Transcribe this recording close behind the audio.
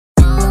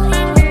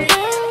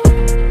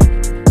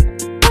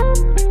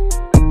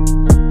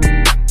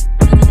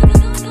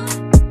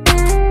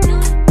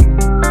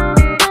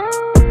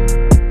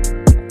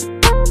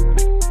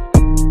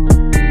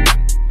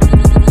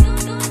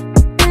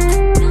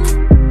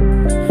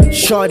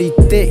Shorty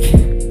thick,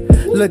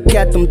 look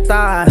at them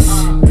thighs.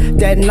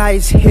 That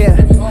nice hair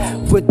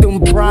with them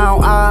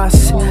brown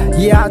eyes.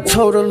 Yeah, I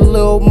told her,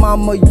 little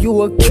mama,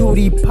 you a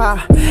cutie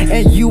pie.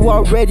 And you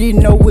already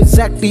know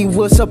exactly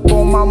what's up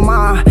on my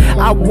mind.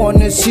 I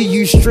wanna see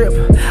you strip,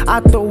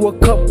 I throw a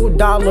couple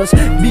dollars.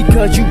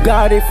 Because you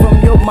got it from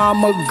your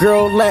mama,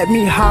 girl, let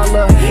me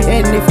holler.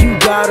 And if you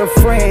got a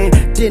friend,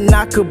 then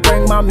I could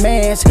bring my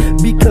mans.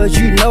 Because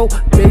you know,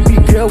 baby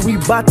girl, we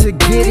bout to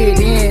get it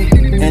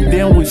in. And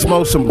then we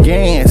smoke some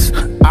gans.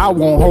 I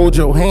won't hold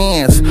your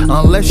hands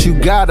unless you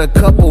got a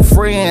couple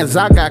friends.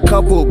 I got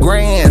couple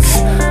grands.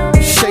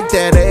 Shake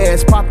that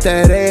ass, pop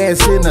that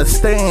ass in the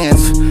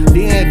stands.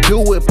 Then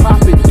do it,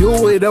 pop it,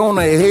 do it on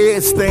a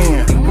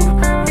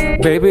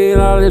headstand. Baby,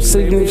 all that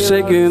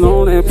shaking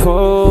on that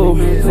pole.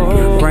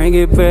 Bring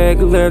it back,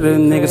 let a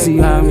nigga see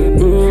how me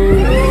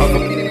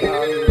move.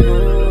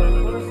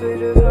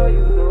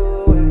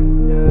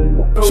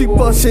 She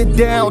bust it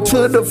down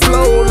to the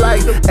floor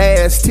like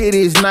ass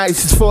titties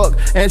nice as fuck.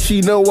 And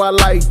she know I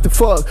like the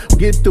fuck.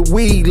 Get the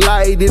weed,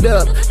 light it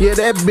up. Yeah,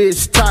 that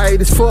bitch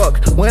tight as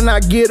fuck. When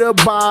I get her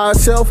by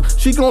herself,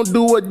 she gon'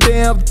 do a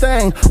damn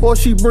thing. Or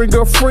she bring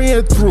her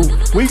friend through.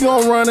 We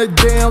gon' run a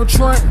damn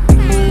train.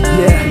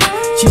 Yeah.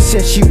 She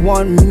said she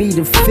want me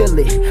to feel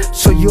it,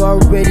 so you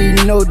already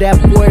know that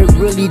boy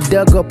really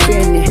dug up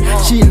in it.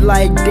 She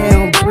like,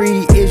 damn,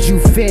 Bree, is you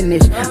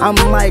finished? I'm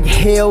like,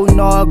 hell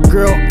no,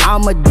 girl,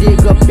 I'ma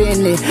dig up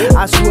in it.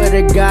 I swear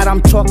to God,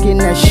 I'm talking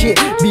that shit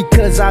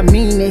because I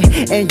mean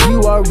it. And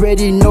you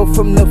already know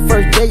from the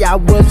first day I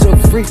was a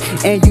freak.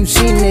 And you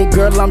seen it,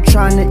 girl, I'm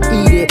trying to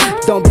eat it.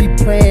 Don't be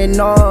playing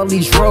all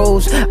these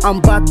roles. I'm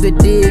about to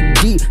dig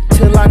deep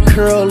till I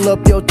curl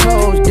up your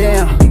toes.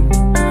 Damn,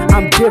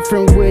 I'm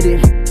different with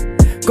it,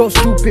 go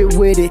stupid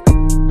with it.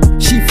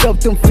 She felt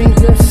them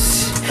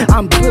fingers,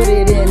 I'm put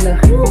it in her.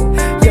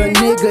 Your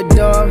nigga,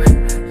 dog,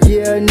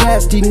 yeah,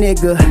 nasty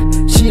nigga.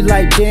 She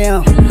like,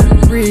 damn,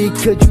 Bree,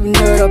 could you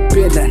nut up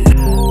in her?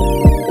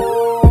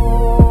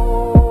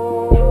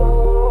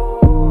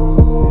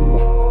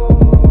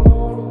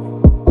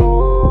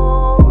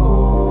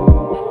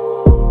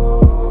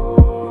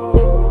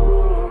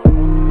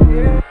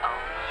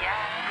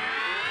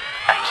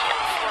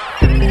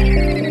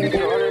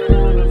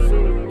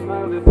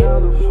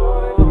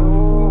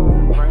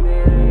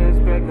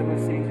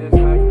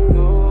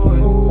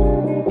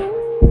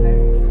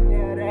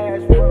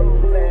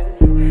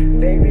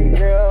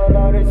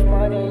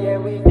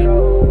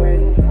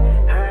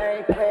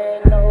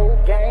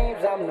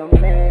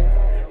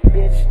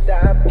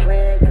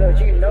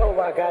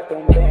 I got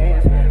them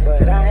bands,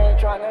 but I ain't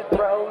tryna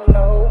throw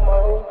no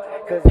more.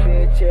 Cause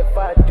bitch, if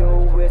I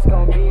do, it's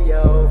gonna be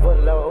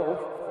overload.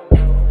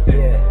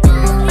 Yeah.